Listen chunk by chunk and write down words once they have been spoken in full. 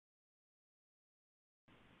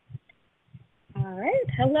All right.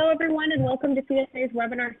 Hello, everyone, and welcome to CSA's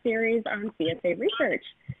webinar series on CSA research.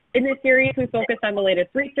 In this series, we focus on the latest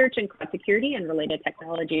research in cloud security and related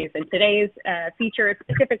technologies, and today's feature is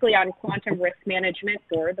specifically on quantum risk management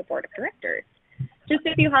for the board of directors. Just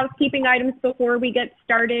a few housekeeping items before we get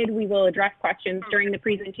started. We will address questions during the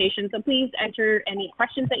presentation, so please enter any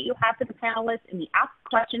questions that you have for the panelists in the Ask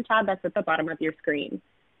Question tab that's at the bottom of your screen.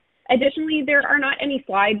 Additionally, there are not any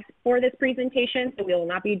slides for this presentation, so we will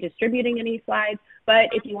not be distributing any slides, but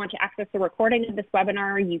if you want to access the recording of this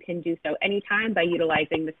webinar, you can do so anytime by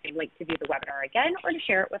utilizing the same link to view the webinar again or to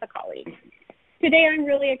share it with a colleague. Today, I'm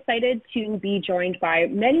really excited to be joined by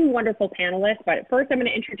many wonderful panelists, but first I'm going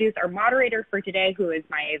to introduce our moderator for today, who is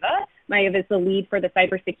Maeva. Maeva is the lead for the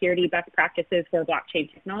cybersecurity best practices for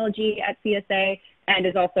blockchain technology at CSA and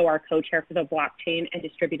is also our co-chair for the Blockchain and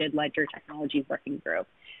Distributed Ledger Technology Working Group.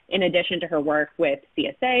 In addition to her work with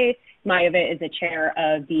CSA, Maeva is the chair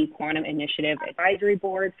of the Quantum Initiative Advisory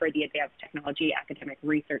Board for the Advanced Technology Academic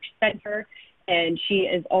Research Center, and she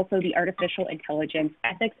is also the Artificial Intelligence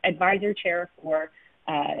Ethics Advisor Chair for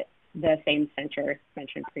the same center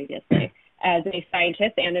mentioned previously. As a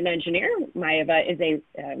scientist and an engineer, Maeva is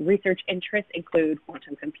a research interests include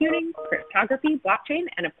quantum computing, cryptography, blockchain,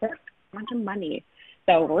 and of course, quantum money.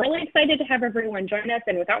 So we're really excited to have everyone join us,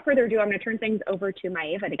 and without further ado, I'm going to turn things over to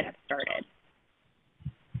Maeva to get started.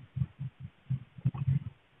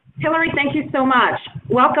 Hillary, thank you so much.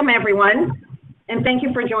 Welcome, everyone, and thank you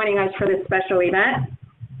for joining us for this special event.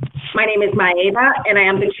 My name is Maeva, and I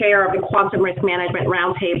am the chair of the Quantum Risk Management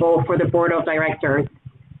Roundtable for the Board of Directors.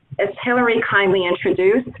 As Hillary kindly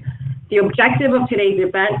introduced, the objective of today's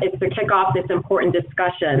event is to kick off this important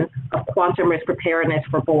discussion of quantum risk preparedness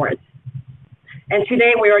for boards. And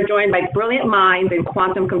today we are joined by brilliant minds in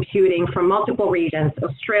quantum computing from multiple regions: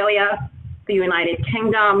 Australia, the United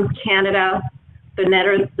Kingdom, Canada, the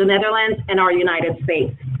Netherlands, and our United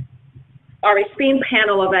States. Our esteemed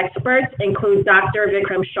panel of experts includes Dr.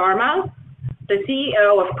 Vikram Sharma, the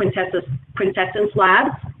CEO of Quintessence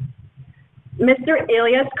Labs, Mr.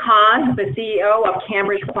 Ilyas Khan, the CEO of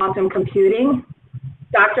Cambridge Quantum Computing,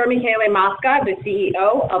 Dr. Michele Mosca, the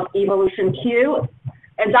CEO of EvolutionQ,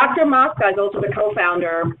 and Dr. Mosca is also the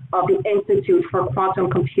co-founder of the Institute for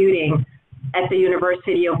Quantum Computing at the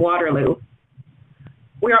University of Waterloo.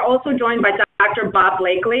 We are also joined by Dr. Bob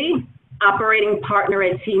Blakely, operating partner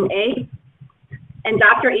at Team 8, and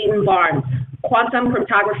Dr. Ethan Barnes, quantum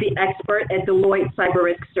cryptography expert at Deloitte Cyber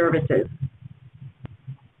Risk Services.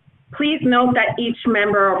 Please note that each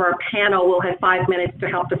member of our panel will have 5 minutes to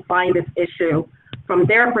help define this issue from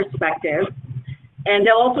their perspective, and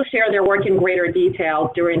they'll also share their work in greater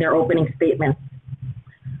detail during their opening statements.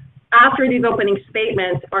 After these opening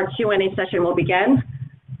statements, our Q&A session will begin.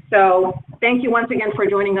 So thank you once again for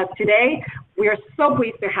joining us today. We are so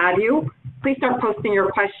pleased to have you. Please start posting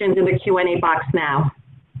your questions in the Q&A box now.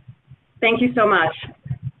 Thank you so much.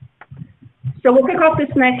 So we'll kick off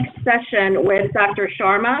this next session with Dr.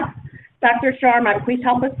 Sharma. Dr. Sharma, please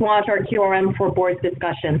help us launch our QRM for boards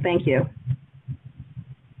discussion. Thank you.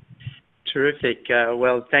 Terrific.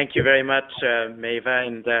 Well, thank you very much, Maeva,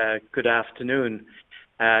 and good afternoon.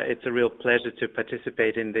 It's a real pleasure to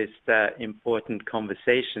participate in this important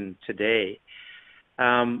conversation today.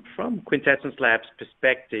 From Quintessence Labs'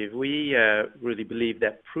 perspective, we really believe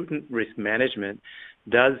that prudent risk management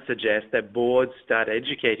does suggest that boards start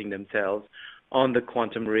educating themselves on the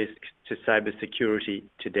quantum risk to cybersecurity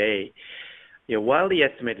today. While the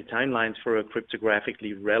estimated timelines for a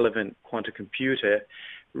cryptographically relevant quantum computer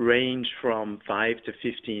range from 5 to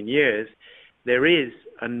 15 years, there is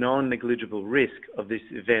a non-negligible risk of this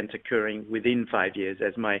event occurring within 5 years,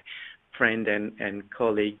 as my friend and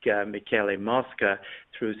colleague Michele Mosca,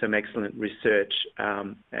 through some excellent research,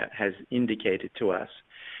 has indicated to us.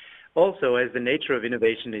 Also, as the nature of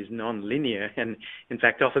innovation is non-linear and, in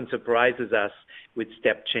fact, often surprises us with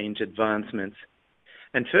step-change advancements.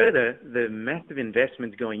 And further, the massive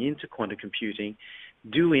investments going into quantum computing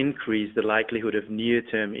do increase the likelihood of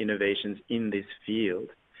near-term innovations in this field.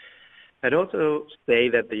 I'd also say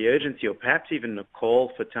that the urgency, or perhaps even a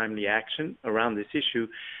call for timely action around this issue,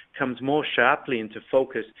 comes more sharply into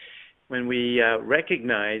focus when we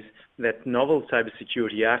recognize that novel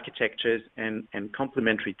cybersecurity architectures and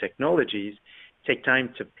complementary technologies take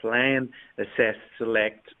time to plan, assess,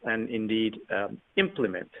 select, and indeed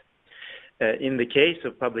implement. In the case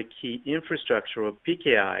of public key infrastructure, or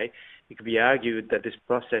PKI, it could be argued that this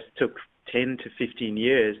process took 10 to 15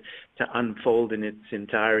 years to unfold in its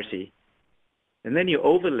entirety. And then you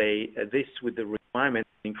overlay this with the requirement,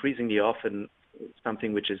 increasingly often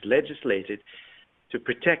something which is legislated, to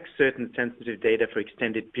protect certain sensitive data for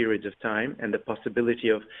extended periods of time, and the possibility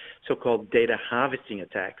of so-called data harvesting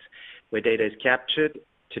attacks, where data is captured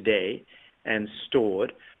today and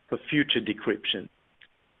stored for future decryption.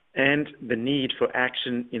 And the need for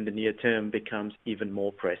action in the near term becomes even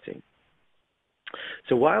more pressing.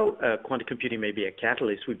 So while quantum computing may be a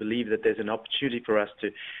catalyst, we believe that there's an opportunity for us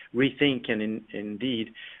to rethink and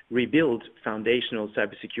indeed rebuild foundational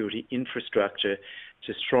cybersecurity infrastructure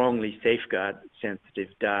to strongly safeguard sensitive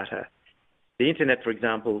data. The internet, for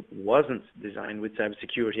example, wasn't designed with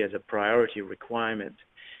cybersecurity as a priority requirement.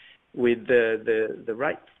 With the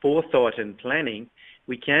right forethought and planning,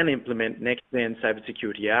 we can implement next-gen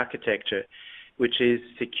cybersecurity architecture, which is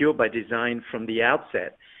secure by design from the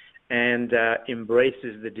outset and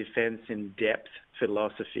embraces the defense in depth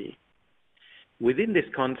philosophy. Within this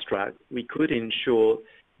construct, we could ensure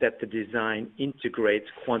that the design integrates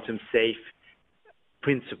quantum safe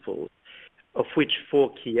principles, of which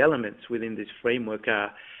 4 key elements within this framework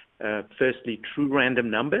are, firstly, true random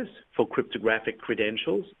numbers for cryptographic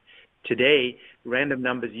credentials. Today, random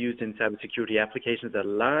numbers used in cybersecurity applications are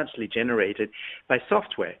largely generated by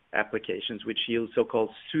software applications, which yield so-called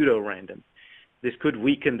pseudo-random. This could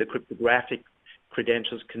weaken the cryptographic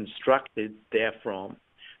credentials constructed therefrom.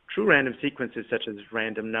 True random sequences, such as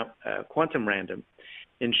quantum random,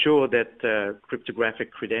 ensure that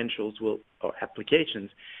cryptographic credentials or applications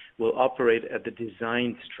will operate at the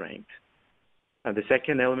design strength. The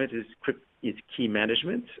second element is key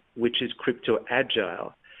management, which is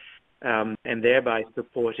crypto-agile, and thereby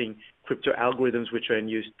supporting crypto algorithms which are in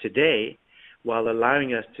use today, while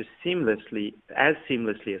allowing us to seamlessly as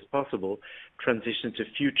possible, transition to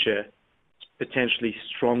future, potentially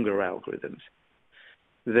stronger algorithms.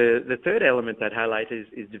 The third element I'd highlight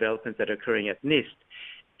is developments that are occurring at NIST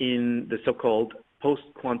in the so-called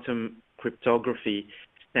post-quantum cryptography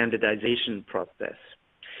standardization process.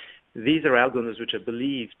 These are algorithms which are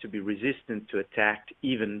believed to be resistant to attack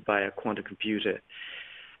even by a quantum computer.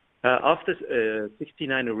 After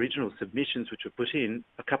 69 original submissions which were put in,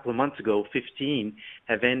 a couple of months ago, 15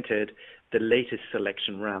 have entered the latest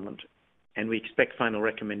selection round, and we expect final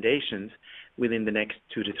recommendations within the next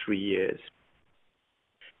 2 to 3 years.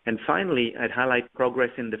 And finally, I'd highlight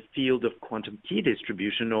progress in the field of quantum key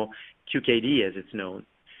distribution, or QKD as it's known.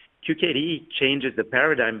 QKD changes the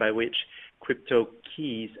paradigm by which crypto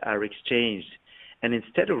keys are exchanged, and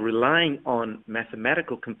instead of relying on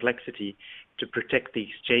mathematical complexity to protect the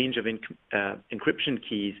exchange of encryption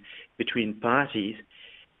keys between parties,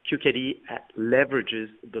 QKD leverages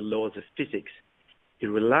the laws of physics. It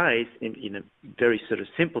relies, in a very sort of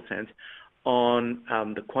simple sense, on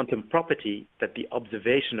the quantum property that the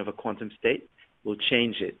observation of a quantum state will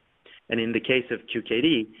change it. And in the case of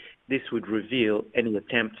QKD, this would reveal any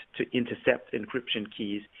attempt to intercept encryption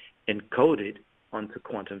keys encoded onto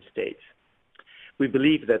quantum states. We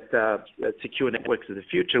believe that secure networks of the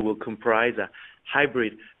future will comprise a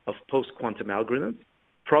hybrid of post-quantum algorithms,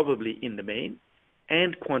 probably in the main,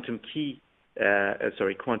 and quantum key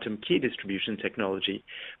distribution technology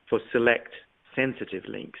for select sensitive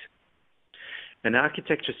links. An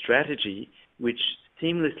architecture strategy which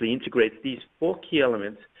seamlessly integrates these 4 key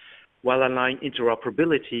elements while allowing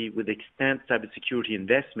interoperability with extant cybersecurity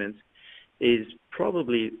investments is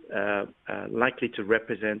probably likely to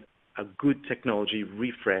represent a good technology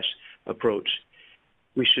refresh approach.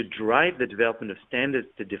 We should drive the development of standards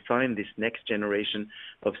to define this next generation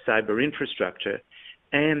of cyber infrastructure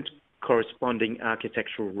and corresponding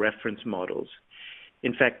architectural reference models.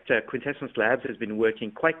 In fact, Quintessence Labs has been working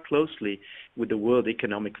quite closely with the World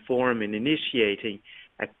Economic Forum in initiating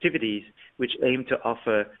activities which aim to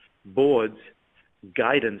offer boards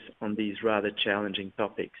guidance on these rather challenging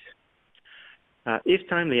topics. If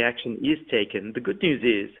timely action is taken, the good news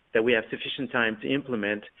is that we have sufficient time to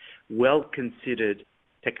implement well-considered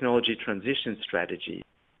technology transition strategies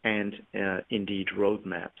and indeed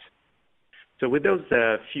roadmaps. So with those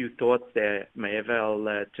few thoughts there, Maeva,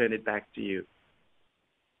 I'll turn it back to you.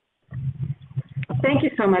 Thank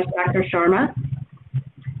you so much, Dr. Sharma.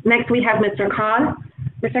 Next, we have Mr. Khan.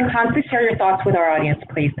 Mr. Khan, please share your thoughts with our audience,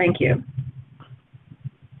 please. Thank you.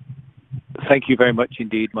 Thank you very much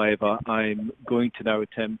indeed, Maeva. I'm going to now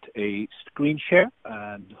attempt a screen share,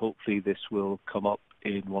 and hopefully this will come up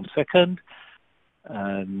in 1 second,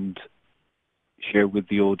 and share with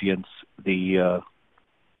the audience the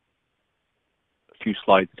few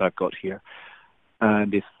slides that I've got here.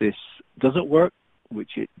 And if this doesn't work,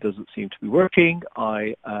 which it doesn't seem to be working,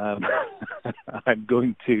 I'm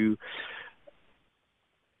going to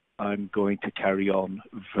carry on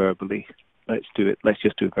verbally. Let's do it. Let's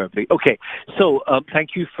just do it verbally. Okay. So thank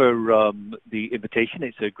you for the invitation.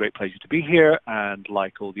 It's a great pleasure to be here. And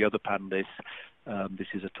like all the other panelists, this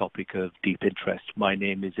is a topic of deep interest. My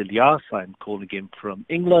name is Ilyas. I'm calling in from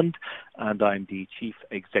England, and I'm the Chief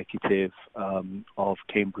Executive of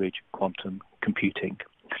Cambridge Quantum Computing.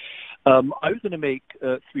 I was going to make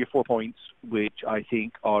 3 or 4 points which I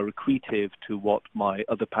think are accretive to what my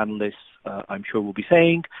other panelists, I'm sure, will be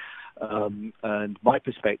saying. And my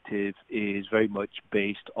perspective is very much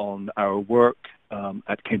based on our work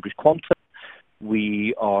at Cambridge Quantum.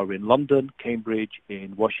 We are in London, Cambridge,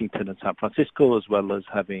 in Washington and San Francisco, as well as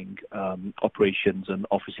having operations and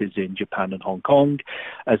offices in Japan and Hong Kong.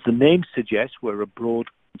 As the name suggests, we're a broad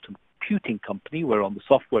quantum computing company. We're on the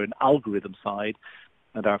software and algorithm side,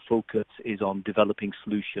 and our focus is on developing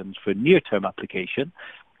solutions for near-term application.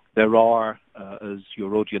 There are, as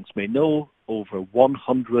your audience may know, over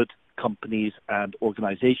 100 companies and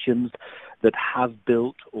organizations that have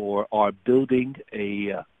built or are building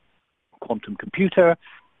a quantum computer,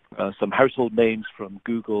 some household names from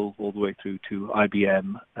Google all the way through to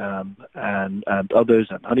IBM and others,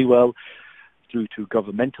 and Honeywell, through to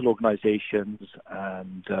governmental organizations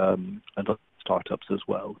and other startups as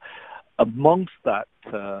well. Amongst that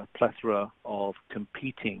plethora of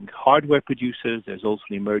competing hardware producers, there's also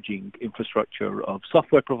an emerging infrastructure of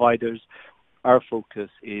software providers. Our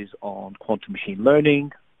focus is on quantum machine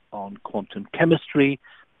learning, on quantum chemistry,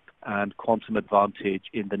 and quantum advantage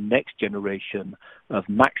in the next generation of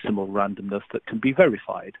maximal randomness that can be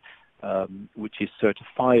verified, which is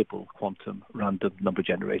certifiable quantum random number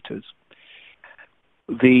generators.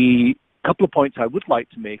 The couple of points I would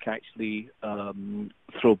like to make actually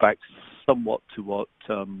throw back somewhat to what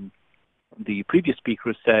the previous speaker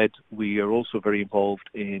has said. We are also very involved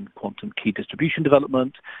in quantum key distribution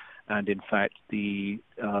development, and in fact the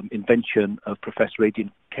invention of Professor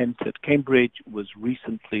Adrian Kent at Cambridge was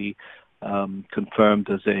recently confirmed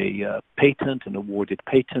as a patent, an awarded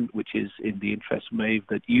patent, which is in the interest, Maeve,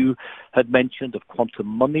 that you had mentioned, of quantum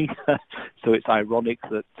money. So it's ironic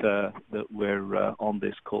that we're on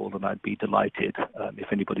this call, and I'd be delighted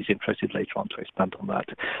if anybody's interested later on to expand on that.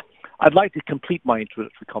 I'd like to complete my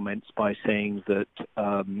introductory comments by saying that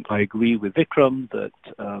I agree with Vikram that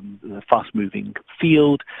the fast-moving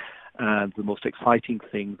field and the most exciting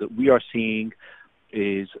thing that we are seeing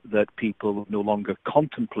is that people are no longer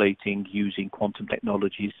contemplating using quantum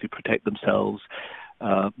technologies to protect themselves,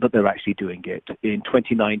 but they're actually doing it. In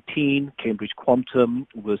 2019, Cambridge Quantum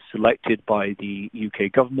was selected by the UK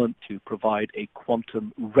government to provide a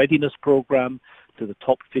quantum readiness program to the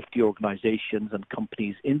top 50 organizations and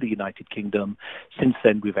companies in the United Kingdom. Since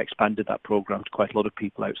then, we've expanded that program to quite a lot of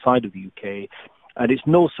people outside of the UK. And it's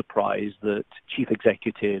no surprise that chief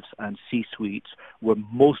executives and C-suites were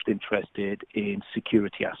most interested in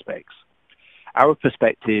security aspects. Our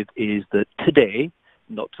perspective is that today,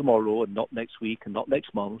 not tomorrow and not next week and not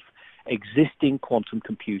next month, existing quantum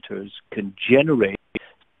computers can generate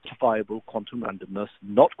certifiable quantum randomness,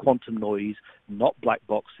 not quantum noise, not black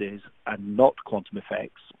boxes, and not quantum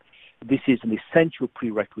effects. This is an essential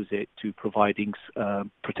prerequisite to providing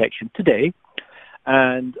protection today.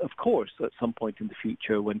 And of course, at some point in the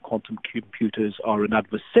future, when quantum computers are an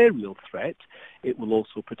adversarial threat, it will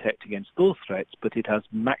also protect against those threats, but it has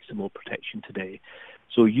maximal protection today.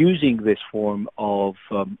 So using this form of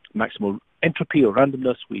maximal entropy or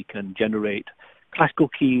randomness, we can generate classical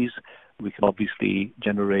keys, we can obviously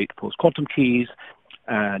generate post-quantum keys,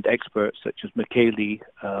 and experts such as Micheli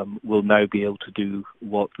will now be able to do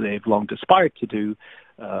what they've long aspired to do,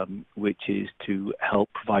 which is to help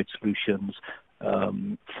provide solutions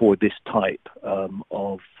for this type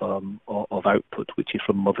of output, which is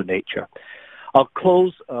from Mother Nature. I'll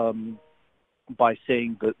close by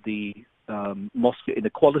saying that the Moscow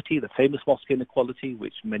inequality, the famous Moscow inequality,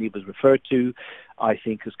 which many of us refer to, I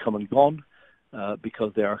think has come and gone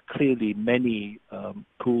because there are clearly many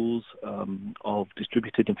pools of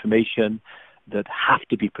distributed information that have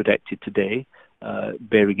to be protected today,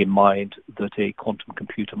 bearing in mind that a quantum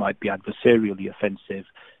computer might be adversarially offensive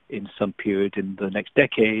in some period in the next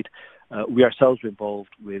decade. We ourselves are involved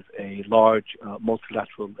with a large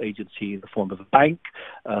multilateral agency in the form of a bank,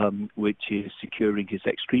 which is securing his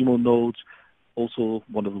Extremo nodes. Also,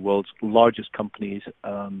 one of the world's largest companies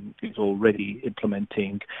is already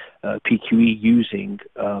implementing PQE using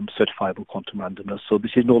certifiable quantum randomness. So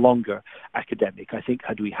this is no longer academic. I think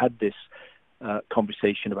had we had this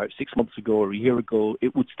conversation about 6 months ago or a year ago,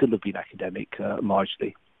 it would still have been academic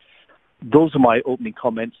largely. Those are my opening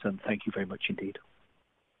comments, and thank you very much indeed.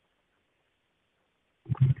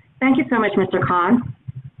 Thank you so much, Mr. Khan.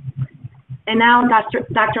 And now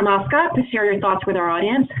Dr. Mosca to share your thoughts with our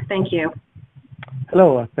audience. Thank you.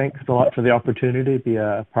 Hello, thanks a lot for the opportunity to be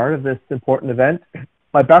a part of this important event.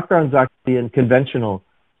 My background is actually in conventional,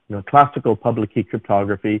 classical public key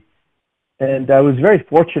cryptography, and I was very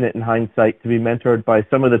fortunate in hindsight to be mentored by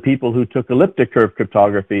some of the people who took elliptic curve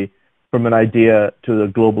cryptography from an idea to the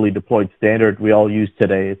globally deployed standard we all use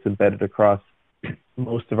today. It's embedded across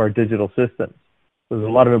most of our digital systems. There's a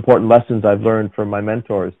lot of important lessons I've learned from my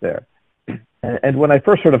mentors there. And when I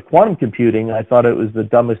first heard of quantum computing, I thought it was the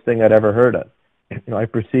dumbest thing I'd ever heard of. I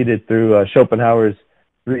proceeded through Schopenhauer's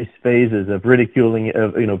 3 phases of ridiculing it,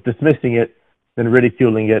 of dismissing it, then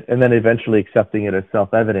ridiculing it, and then eventually accepting it as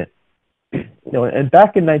self-evident. And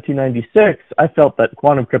back in 1996, I felt that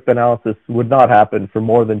quantum cryptanalysis would not happen for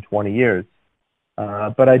more than 20 years.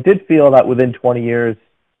 But I did feel that within 20 years,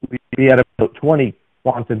 we'd be at about 20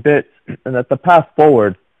 quantum bits, and that the path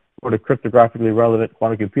forward for the cryptographically relevant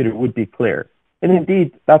quantum computer would be clear. And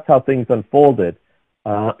indeed, that's how things unfolded.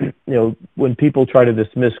 When people try to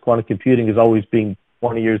dismiss quantum computing as always being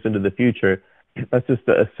 20 years into the future, that's just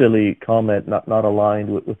a silly comment, not aligned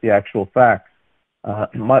with the actual facts.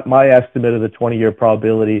 My estimate of the 20-year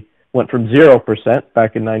probability went from 0%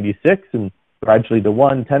 back in 96 and gradually to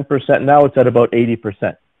 10%. Now it's at about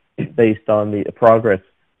 80% based on the progress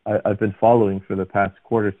I've been following for the past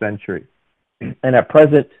quarter century. And at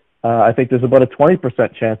present, I think there's about a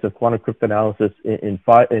 20% chance of quantum cryptanalysis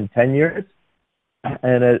in 10 years.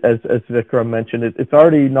 And as Vikram mentioned, it's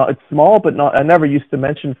already not, it's small, but not, I never used to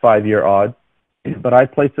mention 5-year odds, but I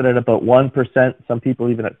place it at about 1%, some people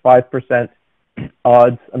even at 5%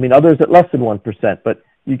 odds. I mean, others at less than 1%, but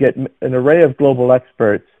you get an array of global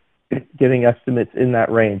experts giving estimates in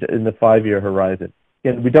that range, in the 5-year horizon.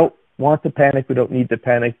 Again, we don't want to panic, we don't need to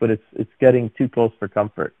panic, but it's getting too close for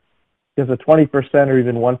comfort. Because a 20% or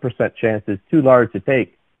even 1% chance is too large to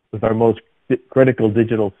take with our most critical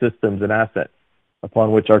digital systems and assets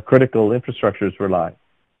upon which our critical infrastructures rely.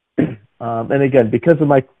 And again, because of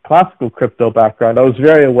my classical crypto background, I was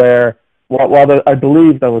very aware, while I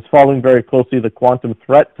believed I was following very closely the quantum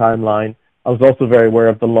threat timeline, I was also very aware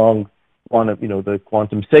of the long quantum, the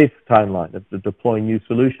quantum safe timeline of the deploying new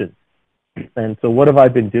solutions. And so what have I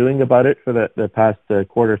been doing about it for the past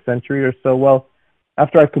quarter century or so? Well,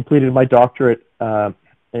 after I completed my doctorate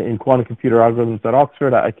in quantum computer algorithms at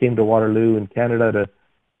Oxford, I came to Waterloo in Canada to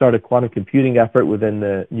start a quantum computing effort within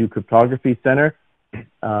the New Cryptography Center.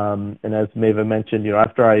 And as Maeva mentioned,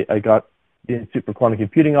 after I got the Institute for Quantum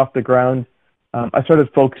Computing off the ground, I started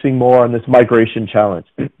focusing more on this migration challenge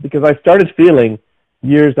because I started feeling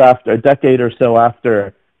years after, a decade or so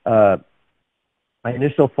after my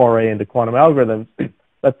initial foray into quantum algorithms,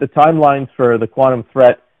 that the timelines for the quantum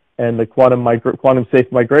threat and the quantum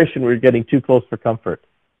safe migration were getting too close for comfort,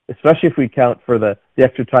 especially if we count for the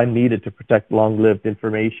extra time needed to protect long-lived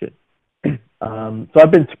information. So I've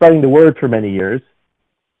been spreading the word for many years,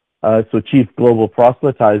 so chief global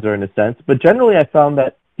proselytizer in a sense, but generally I found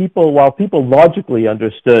that while people logically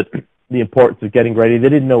understood the importance of getting ready, they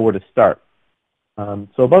didn't know where to start.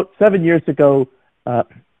 So about 7 years ago,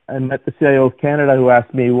 I met the CIO of Canada who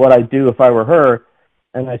asked me what I'd do if I were her,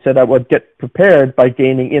 and I said I would get prepared by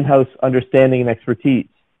gaining in-house understanding and expertise.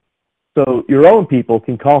 So your own people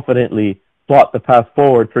can confidently plot the path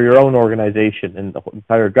forward for your own organization and the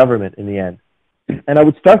entire government in the end. And I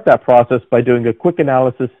would start that process by doing a quick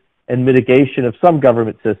analysis and mitigation of some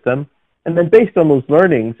government system, and then based on those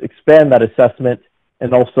learnings, expand that assessment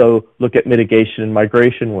and also look at mitigation and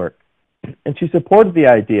migration work. And she supported the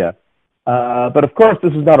idea. But of course,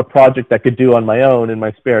 this is not a project I could do on my own in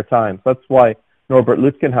my spare time. So that's why Norbert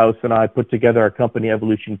Lütgenhaus and I put together our company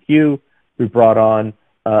EvolutionQ. We brought on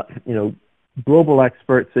global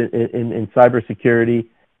experts in cybersecurity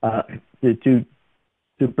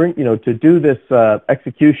to bring to do this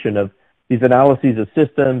execution of these analyses of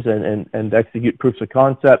systems and execute proofs of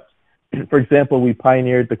concept. For example, we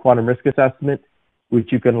pioneered the quantum risk assessment,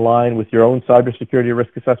 which you can align with your own cybersecurity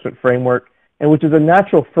risk assessment framework, and which is a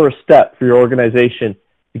natural first step for your organization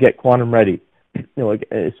to get quantum ready.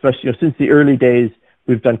 Especially since the early days,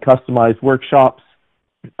 we've done customized workshops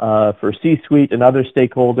for C-suite and other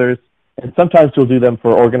stakeholders, and sometimes we'll do them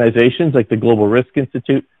for organizations like the Global Risk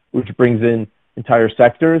Institute, which brings in entire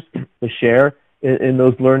sectors to share in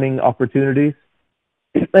those learning opportunities.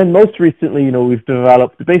 And most recently, we've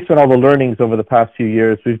developed, based on all the learnings over the past few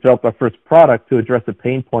years, we've developed our first product to address a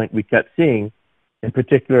pain point we kept seeing, in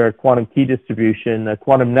particular a quantum key distribution, a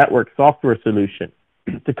quantum network software solution,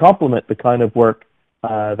 to complement the kind of work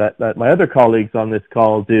that my other colleagues on this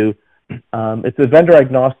call do. It's a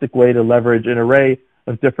vendor-agnostic way to leverage an array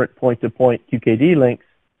of different point-to-point QKD links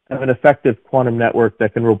and an effective quantum network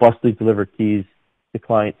that can robustly deliver keys to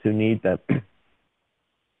clients who need them.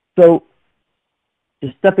 So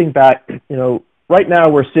just stepping back, right now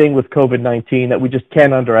we're seeing with COVID-19 that we just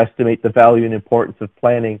can't underestimate the value and importance of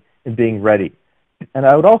planning and being ready. And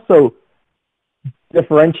I would also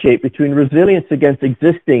differentiate between resilience against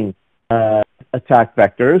existing attack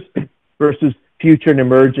vectors versus future and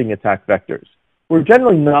emerging attack vectors. We're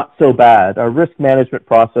generally not so bad. Our risk management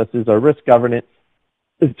processes, our risk governance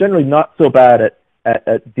is generally not so bad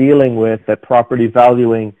at dealing with, at properly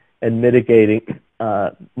valuing and mitigating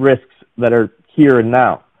risks that are here and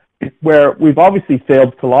now. Where we've obviously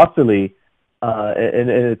failed colossally, and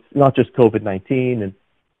it's not just COVID-19 and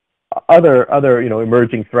other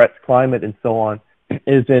emerging threats, climate and so on,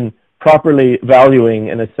 is in properly valuing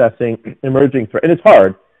and assessing emerging threats. And it's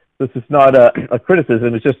hard. This is not a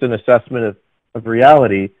criticism, it's just an assessment of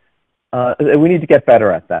reality. And we need to get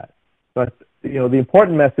better at that. But the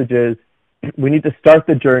important message is we need to start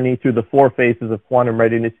the journey through the 4 phases of quantum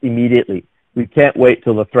readiness immediately. We can't wait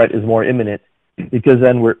till the threat is more imminent, because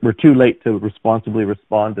then we're too late to responsibly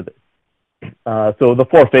respond to this. So the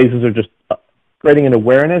 4 phases are just creating an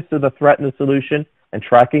awareness of the threat and the solution and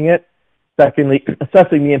tracking it. Secondly,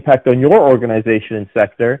 assessing the impact on your organization and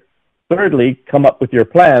sector. Thirdly, come up with your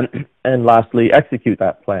plan. And lastly, execute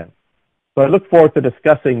that plan. So I look forward to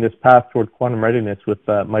discussing this path toward quantum readiness with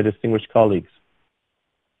my distinguished colleagues.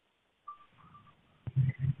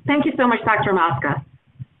 Thank you so much, Dr. Mosca.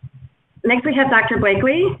 Next, we have Dr.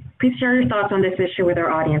 Blakely. Please share your thoughts on this issue with our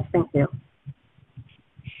audience. Thank you.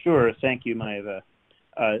 Sure. Thank you, Maeva.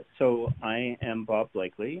 So I am Bob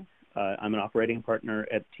Blakely. I'm an operating partner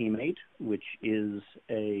at Team8, which is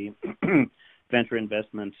a venture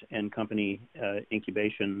investment and company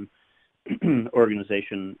incubation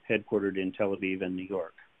organization headquartered in Tel Aviv and New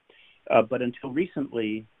York. But until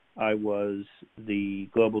recently, I was the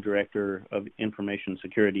global director of information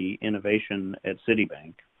security innovation at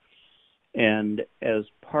Citibank. And as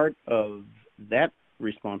part of that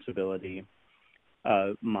responsibility,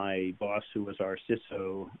 my boss, who was our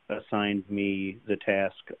CISO, assigned me the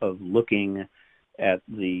task of looking at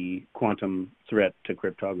the quantum threat to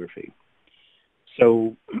cryptography.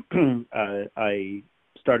 So I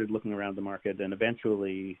started looking around the market, and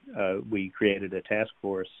eventually we created a task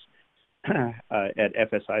force at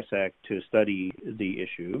FS-ISAC to study the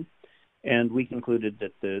issue. And we concluded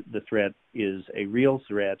that the threat is a real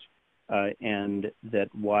threat, and that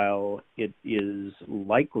while it is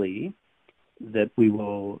likely that we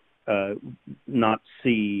will not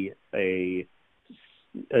see a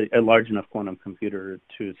large enough quantum computer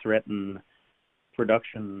to threaten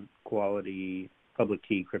production quality public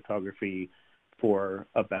key cryptography for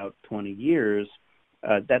about 20 years,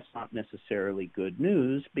 that's not necessarily good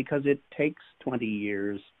news, because it takes 20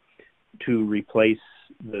 years to replace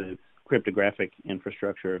the cryptographic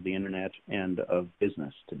infrastructure of the internet and of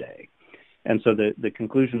business today. And so the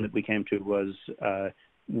conclusion that we came to was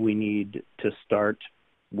we need to start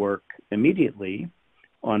work immediately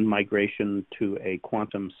on migration to a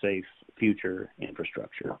quantum-safe future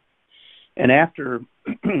infrastructure. And after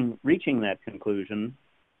reaching that conclusion,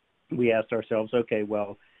 we asked ourselves, okay,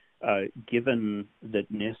 well, given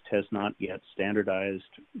that NIST has not yet standardized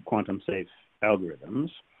quantum-safe algorithms,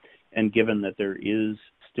 and given that there is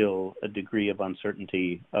still a degree of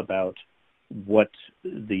uncertainty about what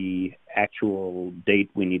the actual date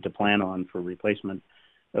we need to plan on for replacement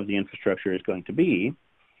of the infrastructure is going to be,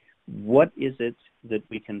 what is it that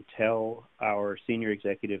we can tell our senior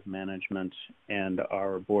executive management and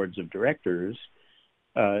our boards of directors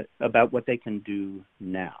about what they can do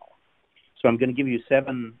now? So I'm going to give you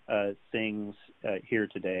 7 things here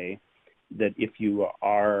today that if you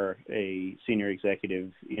are a senior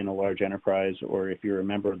executive in a large enterprise, or if you're a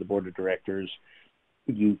member of the board of directors,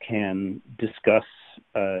 you can discuss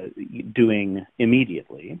doing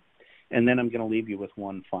immediately. And then I'm going to leave you with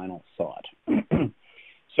one final thought.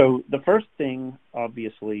 So the first thing,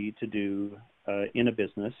 obviously, to do in a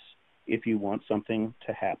business, if you want something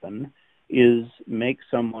to happen, is make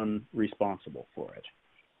someone responsible for it.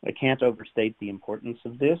 I can't overstate the importance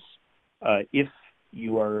of this. If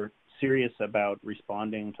you are serious about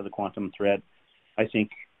responding to the quantum threat, I think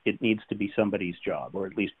it needs to be somebody's job, or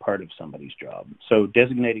at least part of somebody's job. So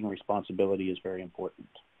designating responsibility is very important.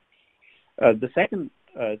 The second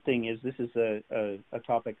thing is, this is a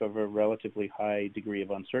topic of a relatively high degree of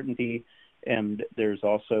uncertainty, and there's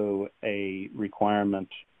also a requirement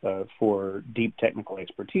for deep technical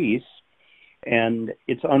expertise. And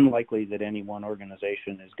it's unlikely that any one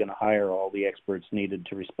organization is going to hire all the experts needed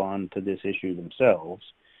to respond to this issue themselves.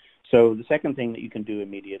 So the second thing that you can do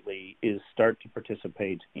immediately is start to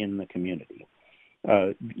participate in the community.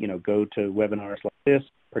 Go to webinars like this,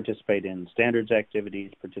 participate in standards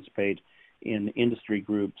activities, participate in industry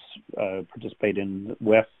groups, participate in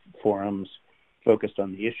WEF forums focused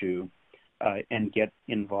on the issue, and get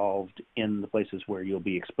involved in the places where you'll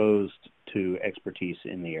be exposed to expertise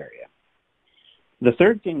in the area. The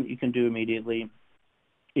third thing that you can do immediately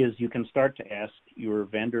is you can start to ask your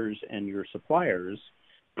vendors and your suppliers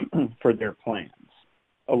for their plans.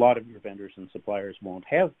 A lot of your vendors and suppliers won't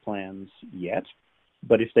have plans yet,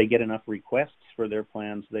 but if they get enough requests for their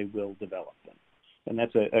plans, they will develop them. And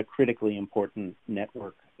that's a critically important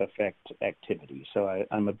network effect activity. So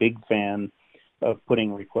I'm a big fan of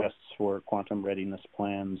putting requests for quantum readiness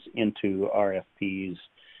plans into RFPs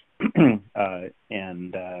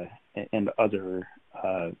and other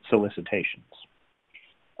solicitations.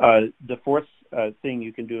 The fourth thing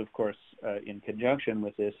you can do, of course, in conjunction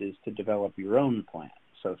with this is to develop your own plan.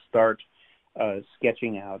 So start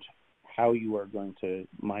sketching out how you are going to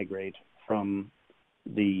migrate from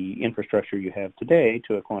the infrastructure you have today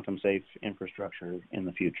to a quantum safe infrastructure in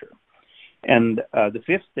the future. And the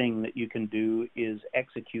fifth thing that you can do is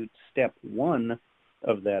execute step one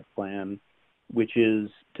of that plan, which is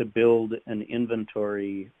to build an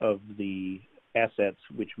inventory of the assets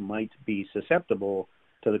which might be susceptible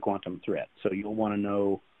to the quantum threat. So you'll want to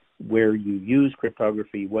know where you use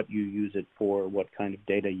cryptography, what you use it for, what kind of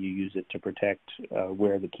data you use it to protect,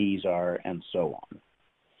 where the keys are, and so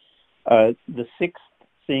on. The sixth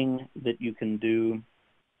thing that you can do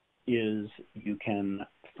is you can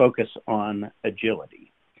focus on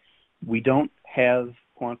agility. We don't have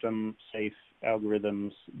quantum safe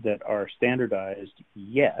algorithms that are standardized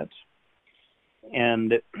yet,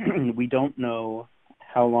 and we don't know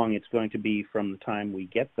how long it's going to be from the time we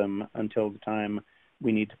get them until the time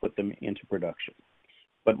we need to put them into production.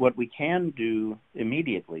 But what we can do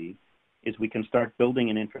immediately is we can start building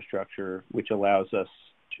an infrastructure which allows us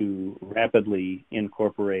to rapidly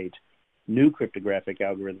incorporate new cryptographic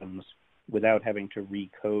algorithms without having to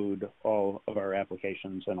recode all of our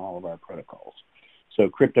applications and all of our protocols. So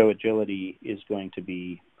crypto agility is going to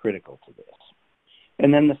be critical to this.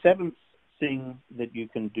 And then the seventh thing that you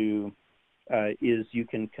can do is you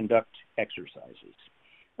can conduct exercises.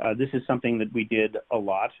 This is something that we did a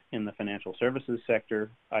lot in the financial services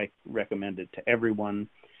sector. I recommend it to everyone.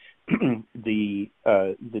 The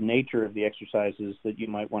nature of the exercises that you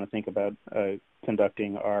might want to think about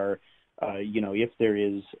conducting are, if there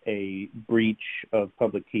is a breach of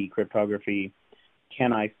public key cryptography,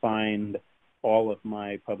 can I find all of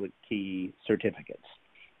my public key certificates?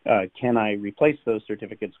 Can I replace those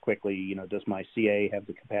certificates quickly? Does my CA have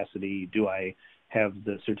the capacity? Do I have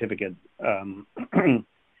the certificate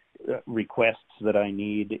requests that I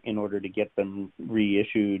need in order to get them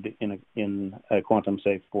reissued in a quantum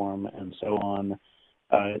safe form, and so on?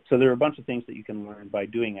 So there are a bunch of things that you can learn by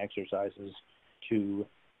doing exercises to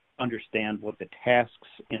understand what the tasks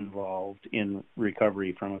involved in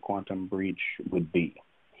recovery from a quantum breach would be.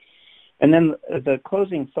 And then the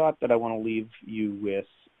closing thought that I want to leave you with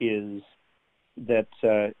is that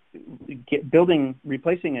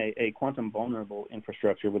replacing a quantum vulnerable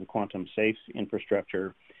infrastructure with a quantum safe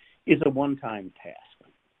infrastructure is a one-time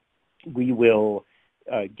task. We will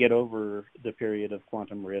get over the period of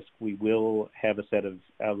quantum risk. We will have a set of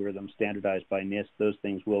algorithms standardized by NIST. Those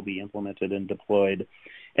things will be implemented and deployed,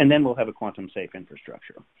 and then we'll have a quantum safe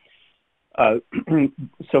infrastructure.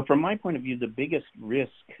 So from my point of view, the biggest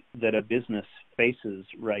risk that a business faces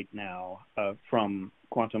right now from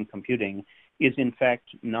quantum computing is in fact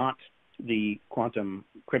not the quantum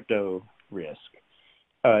crypto risk.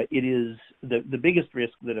 It is the biggest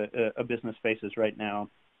risk that a business faces right now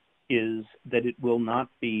is that it will not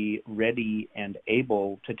be ready and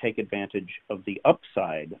able to take advantage of the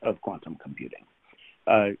upside of quantum computing.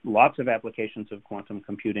 Lots of applications of quantum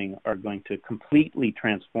computing are going to completely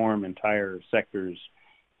transform entire sectors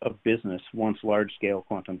of business once large-scale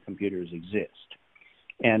quantum computers exist.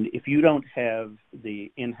 And if you don't have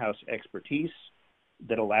the in-house expertise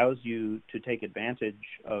that allows you to take advantage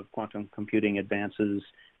of quantum computing advances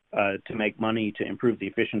to make money, to improve the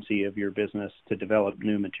efficiency of your business, to develop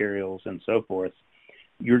new materials, and so forth,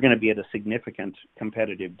 you're going to be at a significant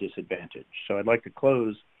competitive disadvantage. So I'd like to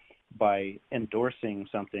close by endorsing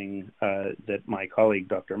something that my colleague,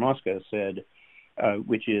 Dr. Mosca, said,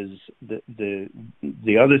 which is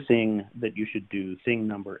the other thing that you should do, thing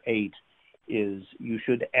number 8, is you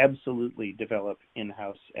should absolutely develop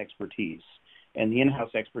in-house expertise. And the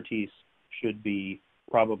in-house expertise should be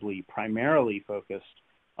probably primarily focused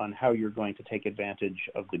on how you're going to take advantage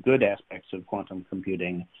of the good aspects of quantum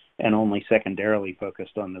computing and only secondarily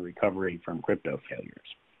focused on the recovery from crypto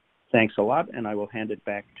failures. Thanks a lot, and I will hand it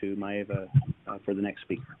back to Maeva for the next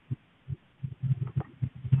speaker.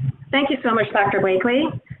 Thank you so much, Dr. Blakely.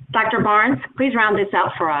 Dr. Barnes, please round this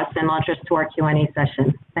out for us and launch us to our Q&A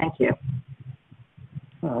session. Thank you.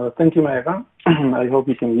 Thank you, Maeva. I hope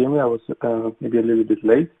you can hear me. I was maybe a little bit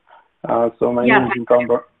late. So my name is Tom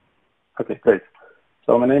Barnes. Okay, great.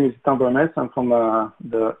 So my name is Tom Barnes. I'm from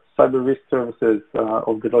the Cyber Risk Services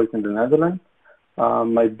of Deloitte in the Netherlands.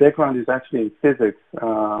 My background is actually in physics.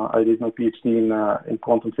 I did my PhD in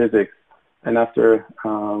quantum physics. And after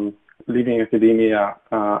leaving academia,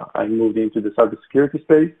 I moved into the cybersecurity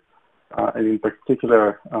space, and in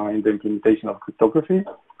particular in the implementation of cryptography.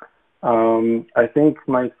 I think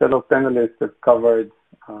my fellow panelists have covered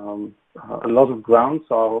a lot of ground,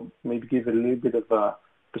 so I'll maybe give a little bit of a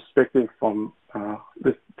perspective from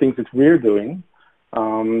the things that we're doing.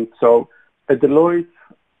 So at Deloitte,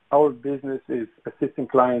 our business is assisting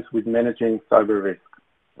clients with managing cyber risk,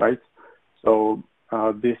 right? So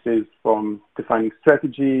this is from defining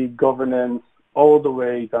strategy, governance, all the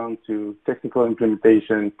way down to technical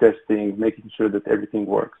implementation, testing, making sure that everything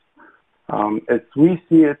works. As we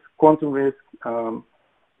see it, quantum risk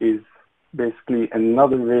is basically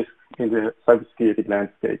another risk in the cybersecurity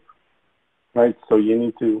landscape, right? So you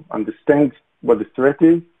need to understand what the threat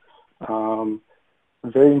is.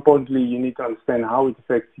 Very importantly, you need to understand how it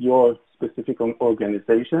affects your specific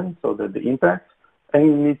organization, so that the impact, and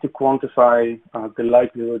you need to quantify the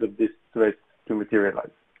likelihood of this threat to materialize.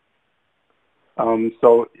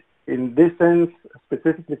 So in this sense,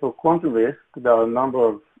 specifically for quantum risk, there are a number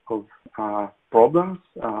of problems.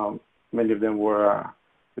 Many of them were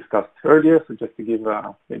discussed earlier, so just to give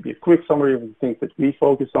maybe a quick summary of the things that we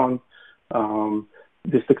focus on.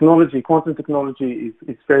 This technology, quantum technology,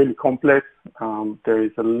 is fairly complex. There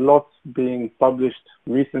is a lot being published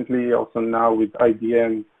recently, also now with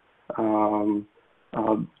IBM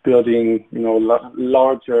building,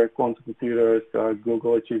 larger quantum computers,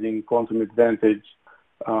 Google achieving quantum advantage.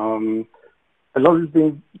 A lot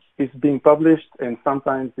is being published, and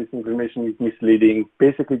sometimes this information is misleading,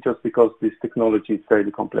 basically just because this technology is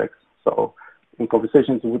fairly complex. So in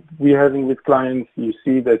conversations we're having with clients, you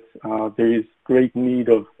see that there is great need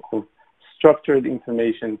of structured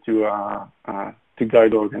information to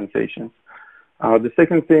guide organizations. The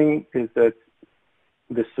second thing is that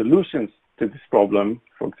the solutions to this problem,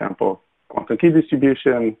 for example, quantum key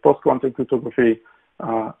distribution, post-quantum cryptography,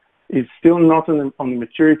 is still not on a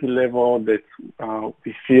maturity level that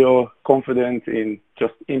we feel confident in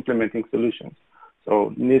just implementing solutions.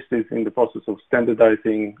 So NIST is in the process of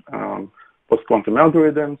standardizing post-quantum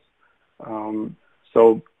algorithms.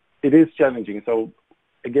 So it is challenging. So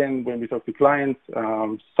again, when we talk to clients,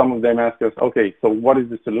 some of them ask us, okay, so what is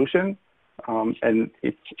the solution? And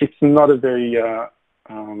it's not a very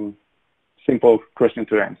simple question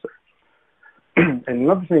to answer. And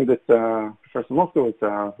another thing that Professor Mosko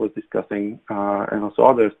was discussing, and also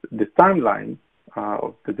others, the timeline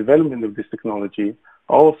of the development of this technology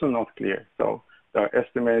are also not clear. So there are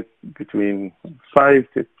estimates between 5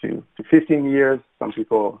 to 15 years. Some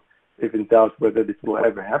people even doubt whether this will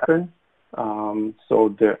ever happen.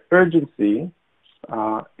 So the urgency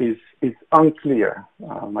is unclear.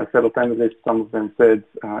 My fellow panelists, some of them said,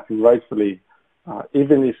 and rightfully,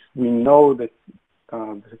 even if we know that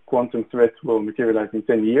the quantum threat will materialize in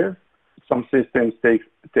 10 years, some systems take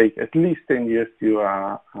at least 10 years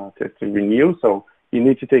to renew. So you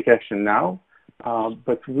need to take action now.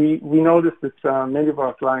 But we noticed that many of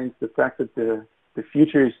our clients, the fact that the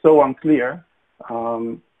future is so unclear,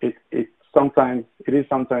 it is sometimes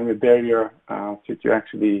a barrier to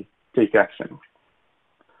actually take action.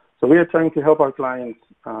 So we are trying to help our clients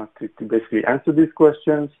to basically answer these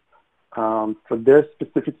questions for their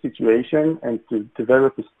specific situation, and to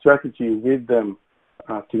develop a strategy with them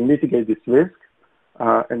to mitigate this risk.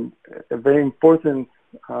 And a very important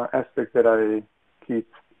aspect that I keep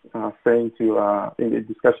saying in the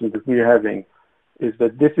discussion that we're having is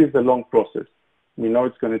that this is a long process. We know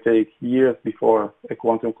it's going to take years before a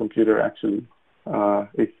quantum computer actually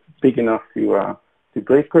is big enough to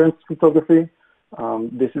break current cryptography.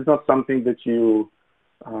 This is not something that you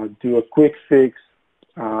do a quick fix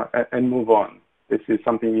and move on. This is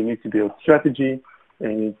something you need to build strategy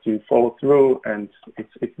and you need to follow through, and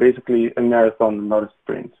it's basically a marathon, not a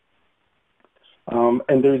sprint.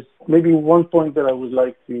 And there's maybe one point that I would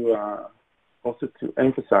like to also to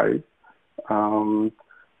emphasize.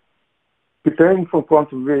 Preparing for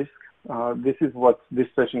quantum risk, this is what this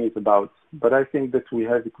session is about. But I think that we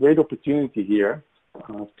have a great opportunity here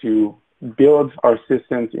to build our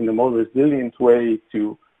systems in a more resilient way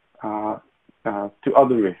to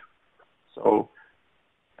other risks. So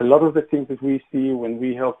a lot of the things that we see when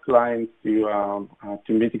we help clients to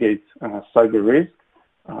mitigate cyber risk,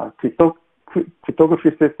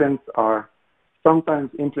 cryptography systems are sometimes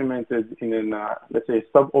implemented in an, let's say,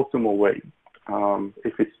 suboptimal way.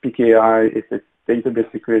 If it's PKI, if it's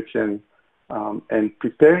database encryption, and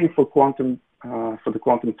preparing for the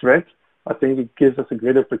quantum threat, I think it gives us a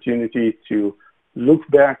great opportunity to look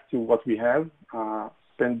back to what we have,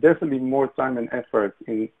 spend definitely more time and effort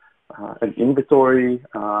in an inventory,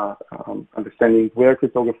 understanding where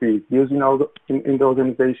cryptography is used in the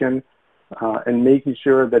organization, and making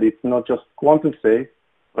sure that it's not just quantum safe,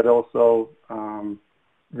 but also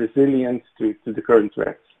resilient to the current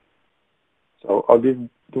threats. So I'll give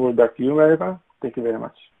the word back to you, Maeva. Thank you very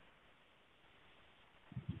much.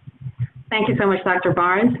 Thank you so much, Dr.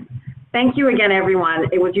 Barnes. Thank you again, everyone.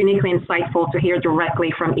 It was uniquely insightful to hear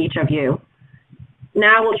directly from each of you.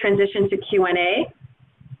 Now we'll transition to Q&A.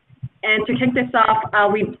 And to kick this off,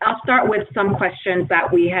 I'll start with some questions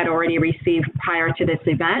that we had already received prior to this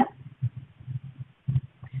event.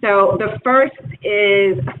 So the first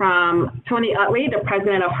is from Tony Utley, the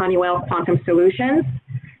president of Honeywell Quantum Solutions.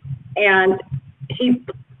 And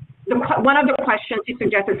one of the questions he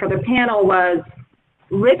suggested for the panel was,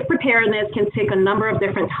 risk preparedness can take a number of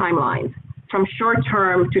different timelines, from short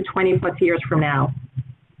term to 20 plus years from now.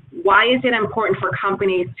 Why is it important for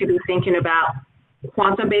companies to be thinking about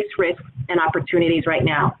quantum-based risks and opportunities right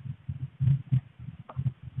now?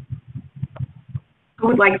 Who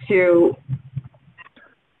would like to?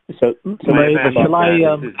 Shall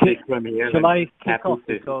I kick off,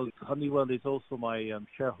 because Honeywell is also my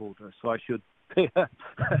shareholder, so I should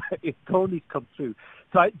if Tony's come through.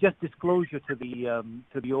 So just disclosure to the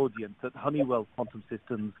audience that Honeywell Quantum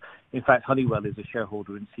Systems, in fact, Honeywell is a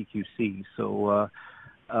shareholder in CQC. So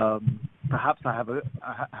perhaps I have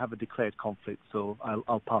a declared conflict. So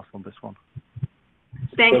I'll pass on this one.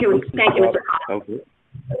 Thank you, Mr. Okay.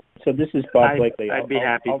 So this is Bob Blakely. I'd be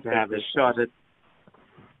happy to have a shot at.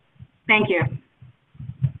 Thank you.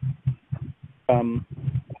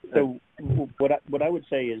 So what I would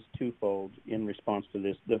say is twofold in response to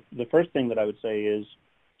this. The first thing that I would say is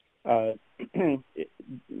that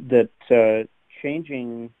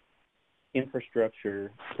changing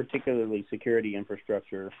infrastructure, particularly security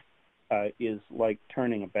infrastructure, is like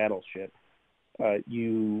turning a battleship.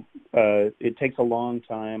 It takes a long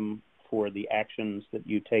time for the actions that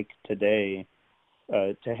you take today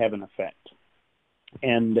to have an effect.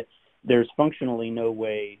 And there's functionally no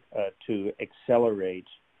way to accelerate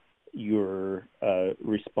your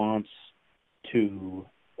response to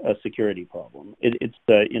a security problem. It's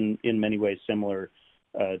in many ways similar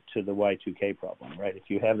to the Y2K problem, right? If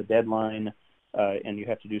you have a deadline and you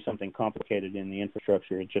have to do something complicated in the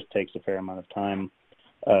infrastructure, it just takes a fair amount of time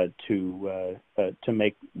to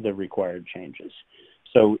make the required changes.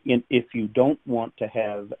 So if you don't want to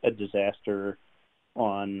have a disaster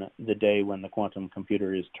on the day when the quantum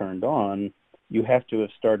computer is turned on, you have to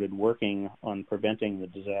have started working on preventing the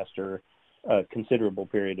disaster a considerable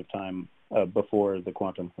period of time before the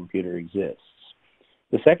quantum computer exists.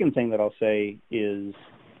 The second thing that I'll say is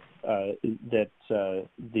that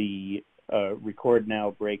the record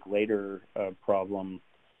now, break later problem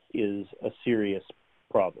is a serious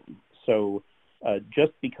problem. So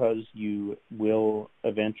just because you will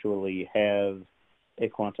eventually have a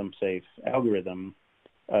quantum safe algorithm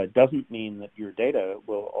doesn't mean that your data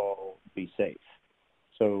will all be safe.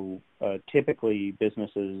 So typically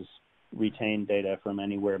businesses retain data from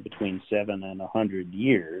anywhere between 7 and 100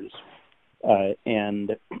 years.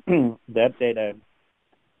 And that data,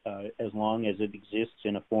 as long as it exists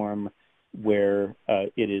in a form where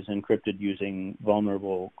it is encrypted using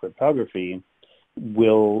vulnerable cryptography,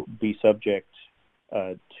 will be subject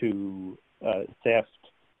to theft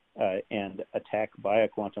and attack by a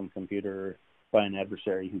quantum computer by an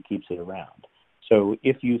adversary who keeps it around. So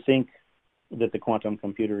if you think that the quantum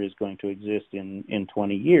computer is going to exist in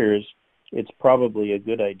 20 years, it's probably a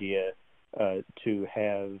good idea to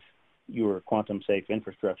have your quantum safe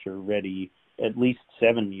infrastructure ready at least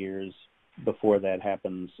 7 years before that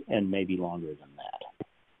happens, and maybe longer than that.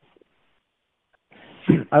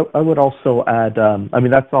 I would also add,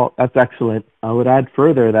 that's excellent. I would add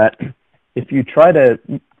further that if you try to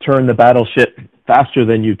turn the battleship faster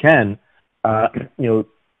than you can,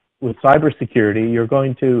 with cybersecurity, you're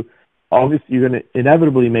going to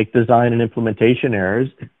inevitably make design and implementation errors.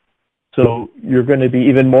 So you're going to be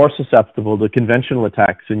even more susceptible to conventional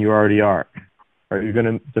attacks than you already are. Or you're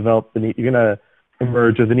going to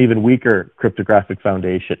emerge with an even weaker cryptographic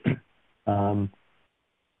foundation. And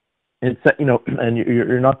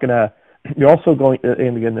you're also going,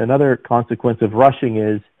 and again, another consequence of rushing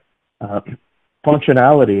is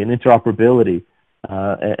functionality and interoperability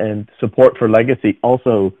and support for legacy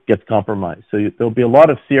also gets compromised. So there'll be a lot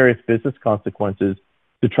of serious business consequences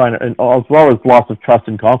to try and as well as loss of trust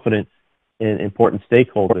and confidence in important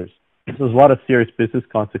stakeholders. So there's a lot of serious business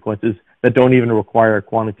consequences that don't even require a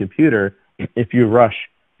quantum computer if you rush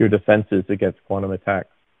your defenses against quantum attacks.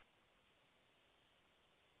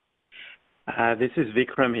 This is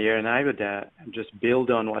Vikram here, and I would just build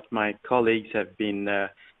on what my colleagues have been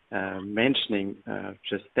mentioning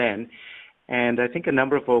just then. And I think a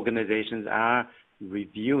number of organizations are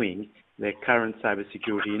reviewing their current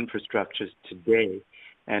cybersecurity infrastructures today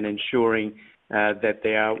and ensuring that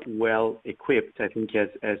they are well equipped, I think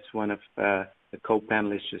as one of the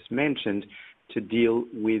co-panelists just mentioned, to deal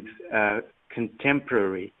with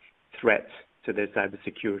contemporary threats to their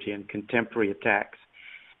cybersecurity and contemporary attacks.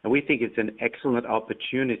 And we think it's an excellent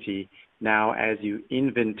opportunity now as you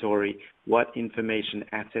inventory what information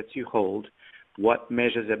assets you hold, what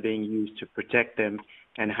measures are being used to protect them,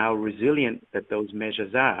 and how resilient that those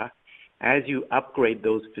measures are. As you upgrade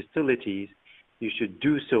those facilities, you should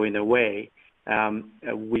do so in a way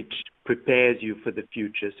which prepares you for the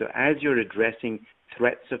future. So as you're addressing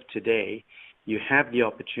threats of today, you have the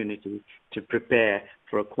opportunity to prepare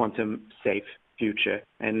for a quantum safe future.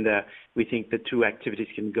 And we think the two activities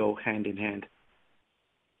can go hand in hand.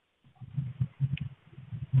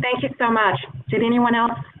 Thank you so much. Did anyone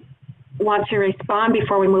else want to respond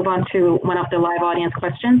before we move on to one of the live audience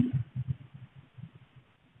questions?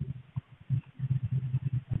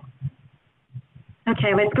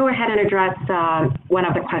 Okay, let's go ahead and address one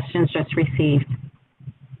of the questions just received.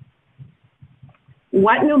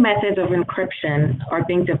 What new methods of encryption are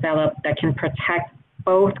being developed that can protect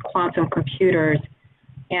both quantum computers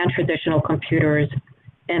and traditional computers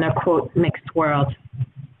in a, quote, mixed world?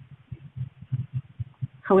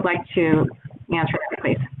 Who would like to answer that,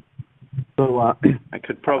 please? So I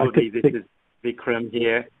could probably, this is Vikram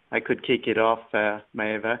here, I could kick it off,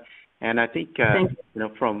 Maeva. And I think,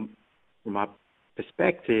 from our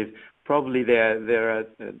perspective, probably there are,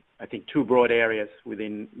 I think, two broad areas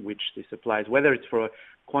within which this applies. Whether it's for a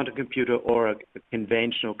quantum computer or a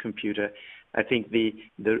conventional computer, I think the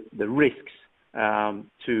risks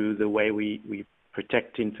to the way we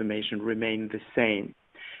protect information remain the same.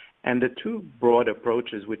 And the two broad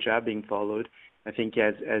approaches which are being followed, I think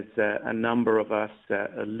as a number of us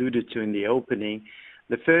alluded to in the opening,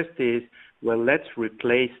 the first is, well, let's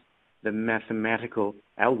replace the mathematical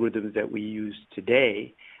algorithms that we use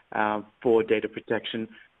today for data protection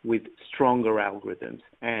with stronger algorithms.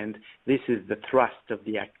 And this is the thrust of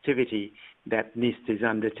the activity that NIST is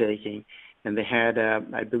undertaking. And they had,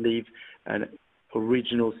 I believe, an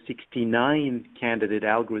original 69 candidate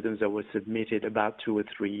algorithms that were submitted about 2 or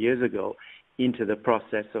 3 years ago into the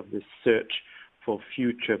process of the search for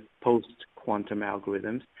future post-quantum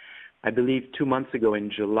algorithms. I believe 2 months ago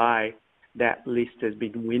in July, that list has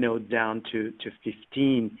been winnowed down to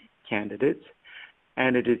 15 candidates,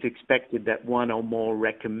 and it is expected that one or more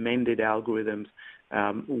recommended algorithms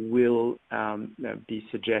will be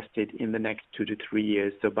suggested in the next 2 to 3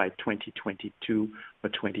 years, so by 2022 or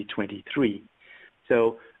 2023.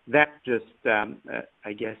 So that just,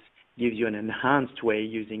 I guess, gives you an enhanced way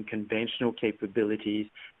using conventional capabilities,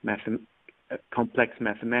 complex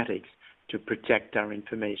mathematics to protect our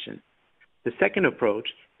information. The second approach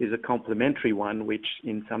is a complementary one, which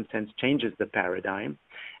in some sense changes the paradigm.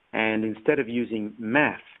 And instead of using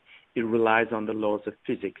math, it relies on the laws of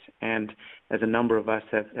physics. And as a number of us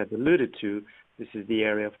have alluded to, this is the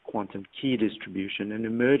area of quantum key distribution, an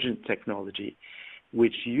emergent technology,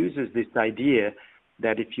 which uses this idea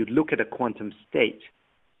that if you look at a quantum state,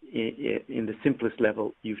 in the simplest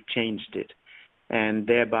level, you've changed it. And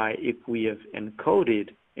thereby, if we have encoded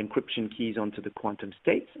encryption keys onto the quantum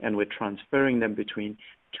states and we're transferring them between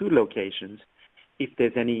two locations, if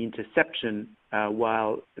there's any interception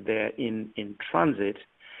while they're in transit,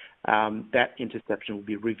 that interception will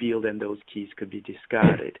be revealed and those keys could be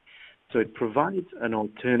discarded. So it provides an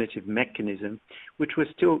alternative mechanism, which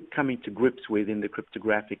we're still coming to grips with in the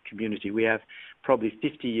cryptographic community. We have probably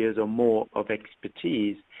 50 years or more of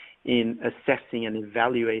expertise in assessing and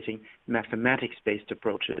evaluating mathematics-based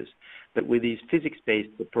approaches. But with these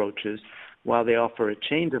physics-based approaches, while they offer a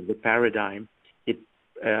change of the paradigm,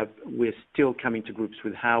 we're still coming to grips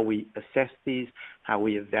with how we assess these, how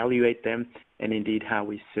we evaluate them, and indeed how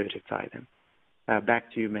we certify them.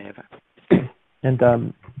 Back to you, Maeva.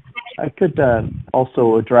 And I could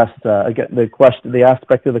also address again the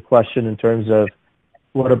aspect of the question in terms of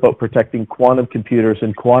what about protecting quantum computers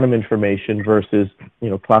and quantum information versus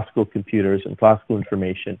classical computers and classical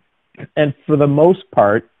information. And for the most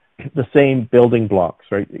part, the same building blocks,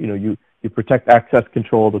 right? You protect access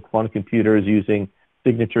control to quantum computers using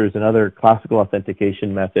signatures and other classical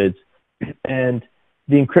authentication methods. And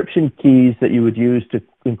the encryption keys that you would use to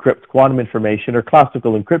encrypt quantum information are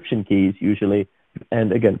classical encryption keys usually.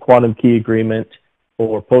 And again, quantum key agreement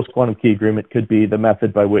or post-quantum key agreement could be the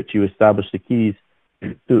method by which you establish the keys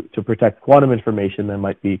to protect quantum information that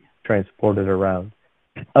might be transported around.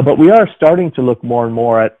 But we are starting to look more and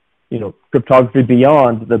more at, cryptography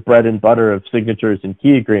beyond the bread and butter of signatures and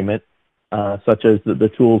key agreement, such as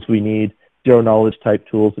the tools we need, zero-knowledge type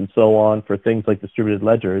tools and so on for things like distributed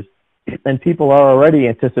ledgers. And people are already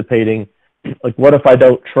anticipating, like, what if I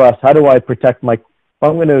don't trust? How do I protect if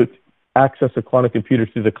I'm going to access a quantum computer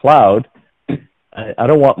through the cloud, I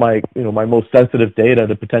don't want my most sensitive data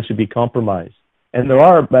to potentially be compromised. And there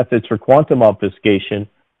are methods for quantum obfuscation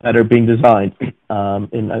that are being designed. I'm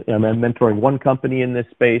mentoring one company in this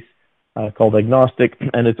space called Agnostic,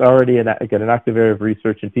 and it's already an active area of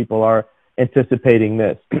research, and people are anticipating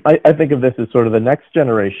this. I think of this as sort of the next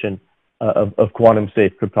generation of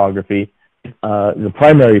quantum-safe cryptography. The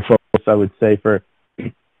primary focus, I would say,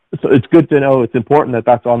 so it's good to know, it's important that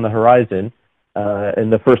that's on the horizon.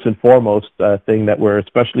 And the first and foremost thing that we're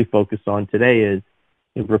especially focused on today is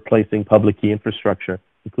replacing public key infrastructure,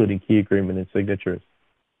 including key agreement and signatures.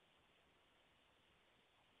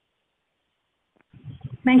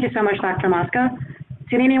 Thank you so much, Dr. Mosca.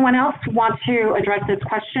 Did anyone else want to address this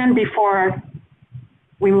question before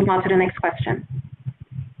we move on to the next question?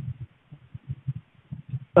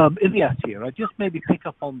 Ilyas here. I just maybe pick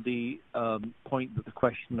up on the point that the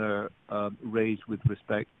questioner raised with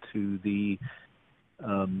respect to the,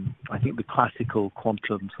 I think, the classical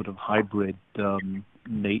quantum sort of hybrid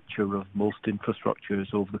nature of most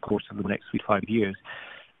infrastructures over the course of the next 3 to 5 years.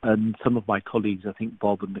 And some of my colleagues, I think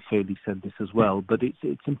Bob and Michaeli said this as well, but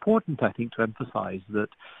it's important, I think, to emphasize that,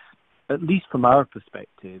 at least from our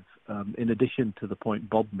perspective, in addition to the point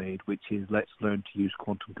Bob made, which is let's learn to use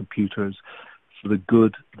quantum computers for the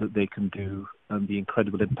good that they can do and the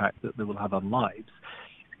incredible impact that they will have on lives.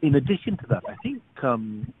 In addition to that, I think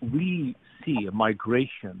we see a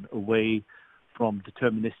migration away from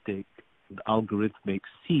deterministic and algorithmic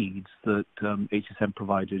seeds that HSM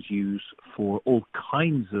providers use for all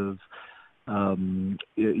kinds of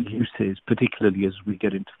uses, particularly as we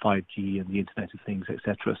get into 5G and the Internet of Things,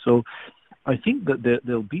 etc. So I think that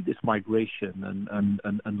there'll be this migration and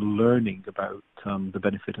learning about the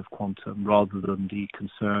benefit of quantum rather than the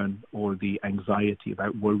concern or the anxiety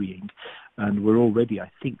about worrying. And we're already, I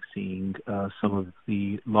think, seeing some of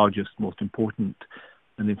the largest, most important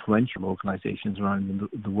and influential organizations around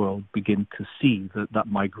the world begin to see that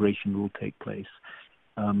migration will take place.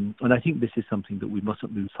 And I think this is something that we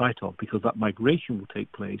mustn't lose sight of, because that migration will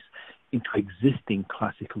take place into existing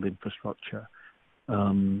classical infrastructure.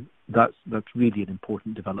 That's really an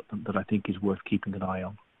important development that I think is worth keeping an eye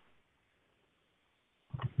on.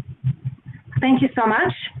 Thank you so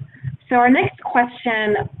much. So our next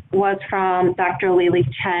question was from Dr. Lily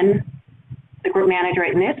Chen, the group manager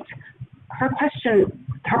at NIST. Her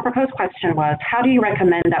proposed question was, how do you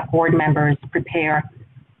recommend that board members prepare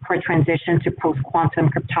for transition to post-quantum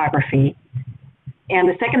cryptography? And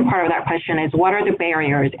the second part of that question is, what are the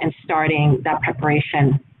barriers in starting that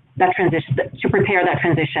preparation, that transition, to prepare that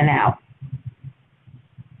transition now?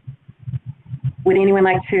 Would anyone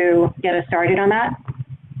like to get us started on that?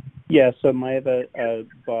 Yeah, so Maeva,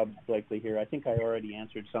 Bob Blakely here. I think I already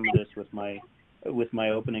answered some of this with my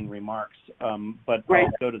opening remarks, but right.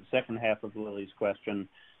 I'll go to the second half of Lily's question.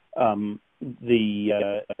 I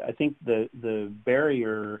think the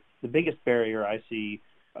barrier, the biggest barrier I see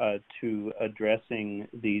to addressing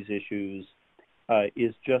these issues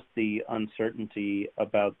is just the uncertainty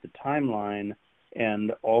about the timeline,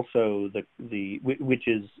 and also the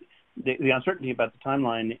uncertainty about the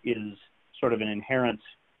timeline is sort of an inherent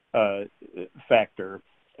factor.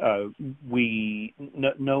 No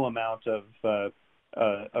amount of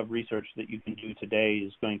research that you can do today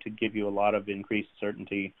is going to give you a lot of increased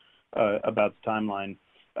certainty about the timeline.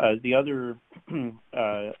 The other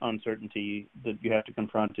uncertainty that you have to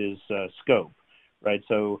confront is scope, right?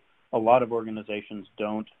 So a lot of organizations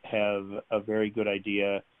don't have a very good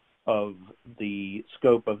idea of the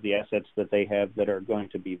scope of the assets that they have that are going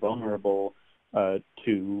to be vulnerable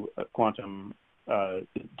to quantum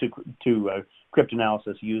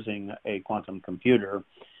cryptanalysis using a quantum computer.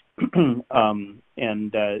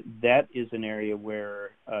 And that is an area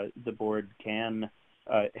where the board can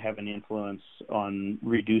have an influence on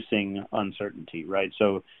reducing uncertainty, right?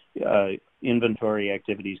 So inventory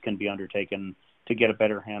activities can be undertaken to get a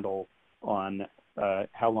better handle on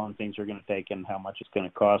how long things are going to take and how much it's going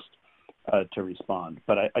to cost to respond.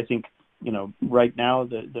 But I think, right now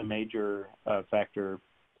the major factor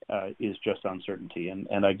is just uncertainty.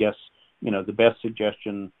 And I guess, the best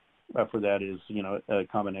suggestion for that is, a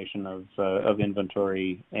combination of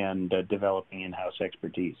inventory and developing in-house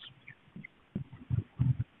expertise.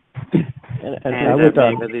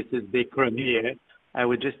 This is Bikram here. I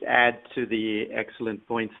would just add to the excellent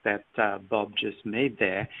points that Bob just made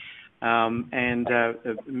there, and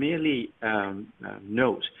merely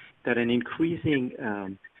note that an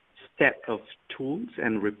increasing set of tools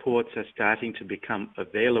and reports are starting to become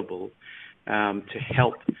available to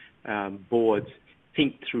help boards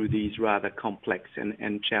think through these rather complex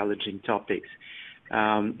and challenging topics.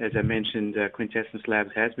 As I mentioned, Quintessence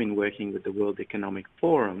Labs has been working with the World Economic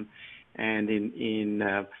Forum, and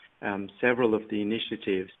in several of the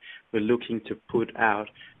initiatives, we're looking to put out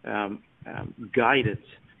guidance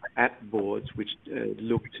at boards which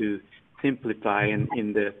look to simplify and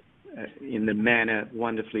in the manner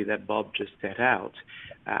wonderfully that Bob just set out,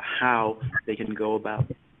 how they can go about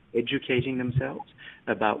educating themselves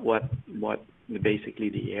about what basically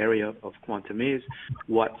the area of quantum is,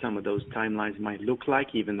 what some of those timelines might look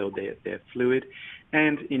like, even though they're fluid,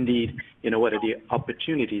 and indeed, what are the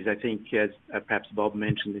opportunities. I think, as perhaps Bob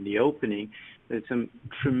mentioned in the opening, there's some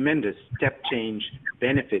tremendous step change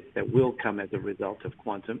benefits that will come as a result of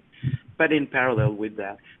quantum, but in parallel with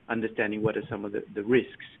that, understanding what are some of the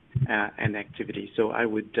risks and activities. So I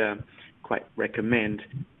would quite recommend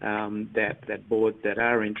that boards that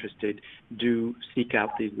are interested do seek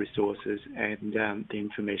out these resources and the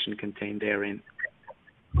information contained therein.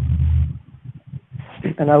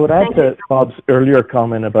 And I would add to Bob's earlier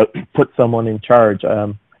comment about put someone in charge,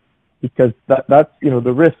 because that's,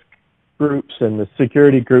 the risk groups and the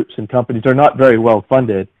security groups and companies are not very well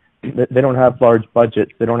funded. They don't have large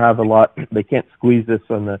budgets. They don't have a lot. They can't squeeze this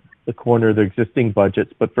on the corner of their existing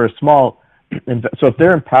budgets. But for a small, so if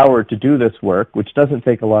they're empowered to do this work, which doesn't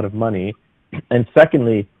take a lot of money, and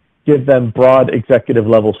secondly, give them broad executive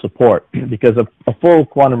level support, because a full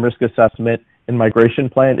quantum risk assessment and migration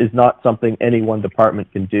plan is not something any one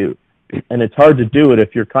department can do. And it's hard to do it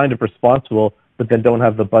if you're kind of responsible, but then don't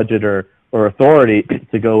have the budget or authority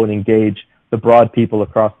to go and engage the broad people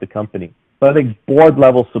across the company. So I think board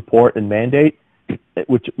level support and mandate,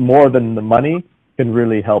 which more than the money, can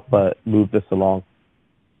really help move this along.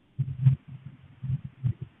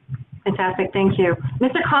 Fantastic, thank you.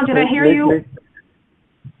 Mr. Khan, did I hear you?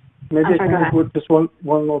 Maybe I can put just one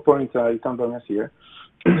more point, Itan Barnes here.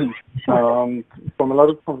 From a lot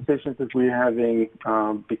of conversations that we're having,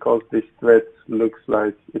 because this threat looks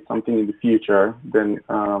like it's something in the future, then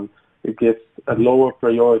it gets a lower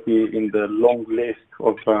priority in the long list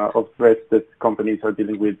of threats that companies are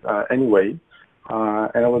dealing with anyway.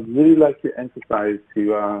 And I would really like to emphasize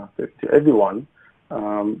to everyone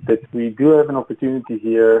that we do have an opportunity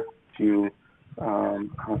here to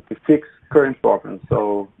fix current problems.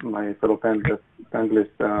 So my fellow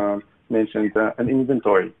panelists mentioned an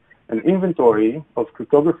inventory. An inventory of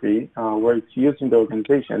cryptography, where it's used in the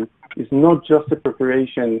organization, is not just a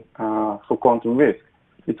preparation for quantum risk.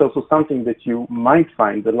 It's also something that you might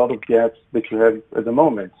find a lot of gaps that you have at the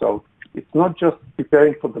moment. So it's not just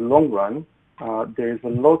preparing for the long run. There is a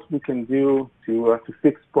lot we can do to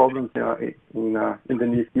fix problems in the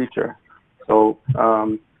near future. So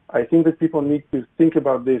I think that people need to think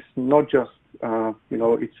about this not just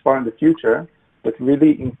it's far in the future, but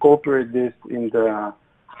really incorporate this in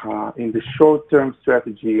the short-term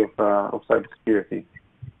strategy of cybersecurity.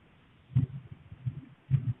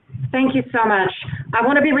 Thank you so much. I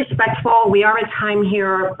want to be respectful. We are at time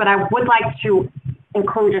here, but I would like to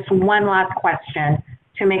include just one last question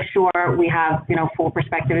to make sure we have, full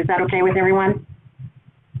perspective. Is that okay with everyone?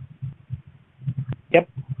 Yep,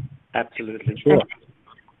 absolutely. Sure.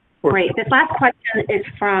 Great. This last question is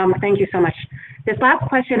from, thank you so much. This last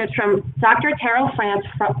question is from Dr. Terrell France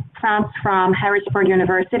from Harrisburg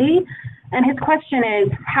University. And his question is,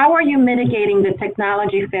 how are you mitigating the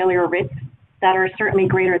technology failure risks that are certainly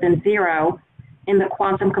greater than zero in the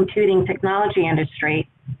quantum computing technology industry?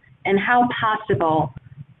 And how possible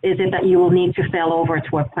is it that you will need to fail over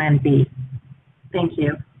to a plan B? Thank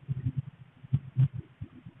you.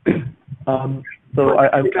 So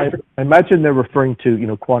I imagine they're referring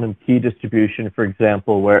to, quantum key distribution, for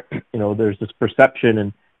example, where, there's this perception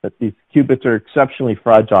and that these qubits are exceptionally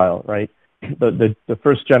fragile, right? The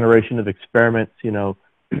first generation of experiments, you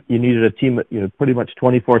needed a team, pretty much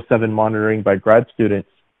 24/7 monitoring by grad students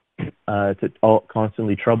to all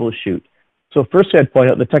constantly troubleshoot. So first I'd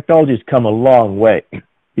point out the technology's come a long way.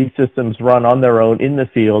 These systems run on their own in the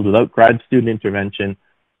field without grad student intervention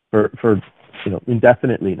for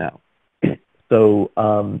indefinitely now. So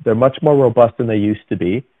they're much more robust than they used to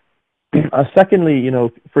be. Secondly,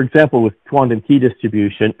 for example, with quantum key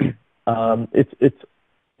distribution,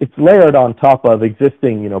 it's it's layered on top of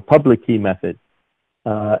existing, public key methods.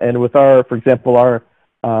 And with for example, our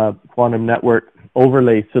quantum network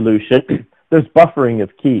overlay solution, there's buffering of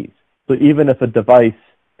keys. So even if a device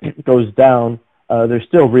goes down, there's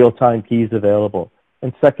still real-time keys available.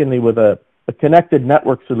 And secondly, with a connected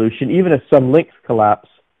network solution, even if some links collapse,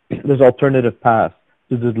 there's alternative paths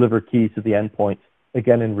to deliver keys to the endpoints,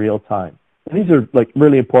 again in real time. And these are like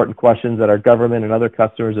really important questions that our government and other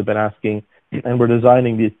customers have been asking, and we're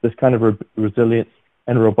designing this kind of resilience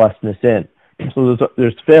and robustness in. So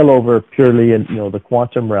there's failover purely in the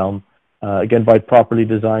quantum realm, again by properly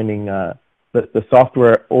designing the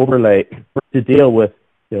software overlay to deal with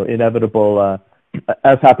inevitable,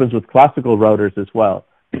 as happens with classical routers as well.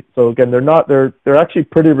 So again, they're actually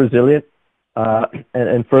pretty resilient,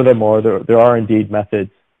 and furthermore, there are indeed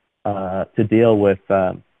methods to deal with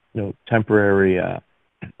temporary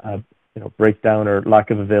breakdown or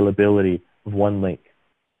lack of availability of one link.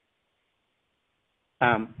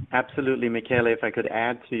 Absolutely, Michele. If I could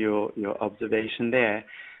add to your observation there,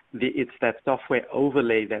 it's that software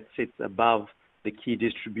overlay that sits above the key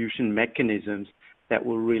distribution mechanisms that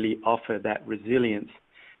will really offer that resilience.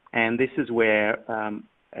 And this is where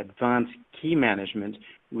advanced key management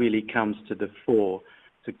really comes to the fore.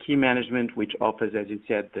 So key management, which offers, as you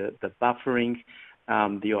said, the buffering,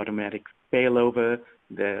 the automatic failover,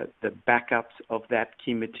 the backups of that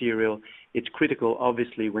key material. It's critical,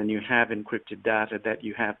 obviously, when you have encrypted data that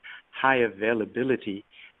you have high availability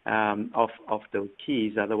of those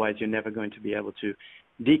keys. Otherwise, you're never going to be able to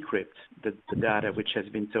decrypt the data which has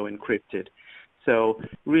been so encrypted. So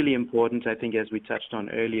really important, I think, as we touched on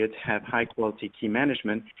earlier, to have high-quality key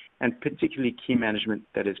management, and particularly key management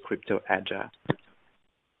that is crypto-agile.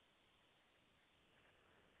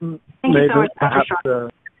 Thank you so much, Dr. Sharma.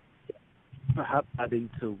 Perhaps adding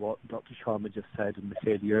to what Dr. Sharma just said and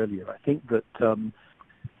Michele earlier, I think that, and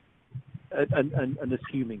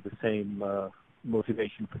assuming the same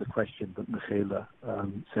motivation for the question that Michele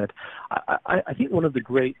said, I think one of the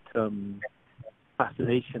great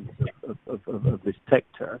fascinations of this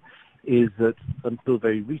sector is that until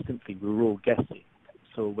very recently we were all guessing.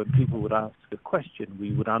 So when people would ask a question,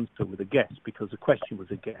 we would answer with a guess because the question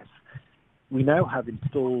was a guess. We now have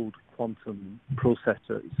installed quantum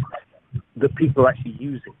processors that people are actually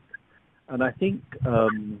using. And I think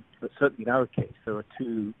that certainly in our case, there are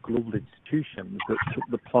two global institutions that took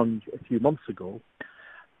the plunge a few months ago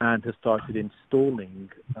and have started installing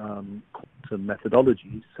quantum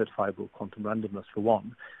methodologies, certifiable quantum randomness for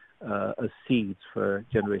one, as seeds for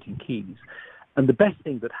generating keys. And the best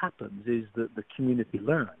thing that happens is that the community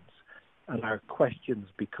learns and our questions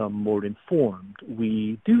become more informed.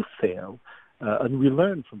 We do fail, and we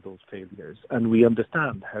learn from those failures, and we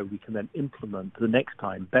understand how we can then implement the next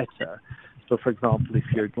time better. So, for example, if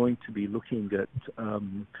you're going to be looking at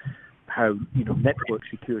how network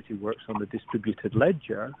security works on the distributed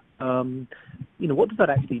ledger, what does that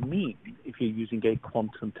actually mean if you're using a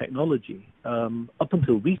quantum technology? Up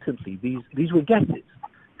until recently, these were guesses.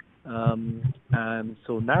 And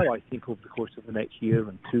so now I think over the course of the next year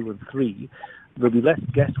and 2 and 3, there'll be less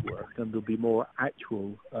guesswork and there'll be more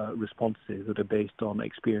actual responses that are based on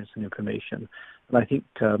experience and information. And I think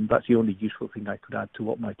that's the only useful thing I could add to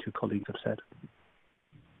what my two colleagues have said.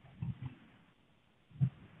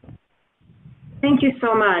 Thank you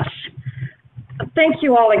so much. Thank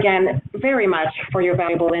you all again very much for your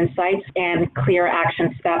valuable insights and clear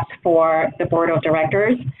action steps for the Board of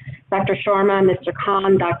Directors. Dr. Sharma, Mr.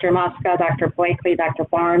 Khan, Dr. Mosca, Dr. Blakely, Dr.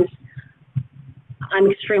 Barnes, I'm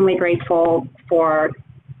extremely grateful for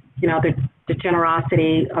the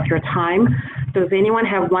generosity of your time. Does anyone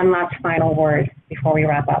have one last final word before we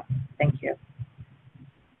wrap up? Thank you.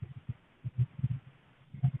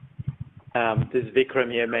 This is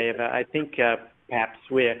Vikram here, Maeva. I think perhaps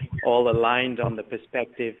we're all aligned on the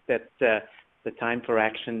perspective that the time for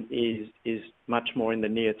action is much more in the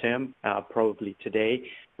near term, probably today,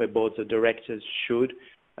 where boards of directors should,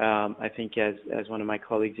 I think as one of my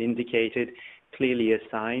colleagues indicated, clearly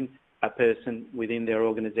assign a person within their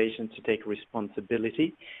organization to take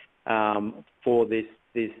responsibility for this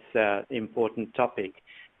important topic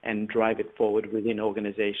and drive it forward within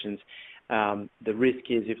organizations. The risk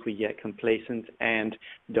is if we get complacent and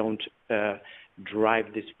don't drive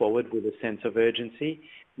this forward with a sense of urgency,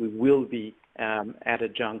 we will be at a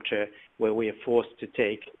juncture where we are forced to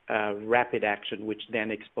take rapid action, which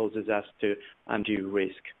then exposes us to undue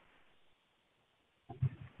risk.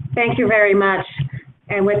 Thank you very much.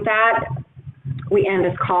 And with that, we end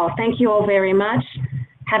this call. Thank you all very much.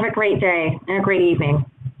 Have a great day and a great evening.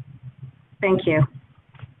 Thank you.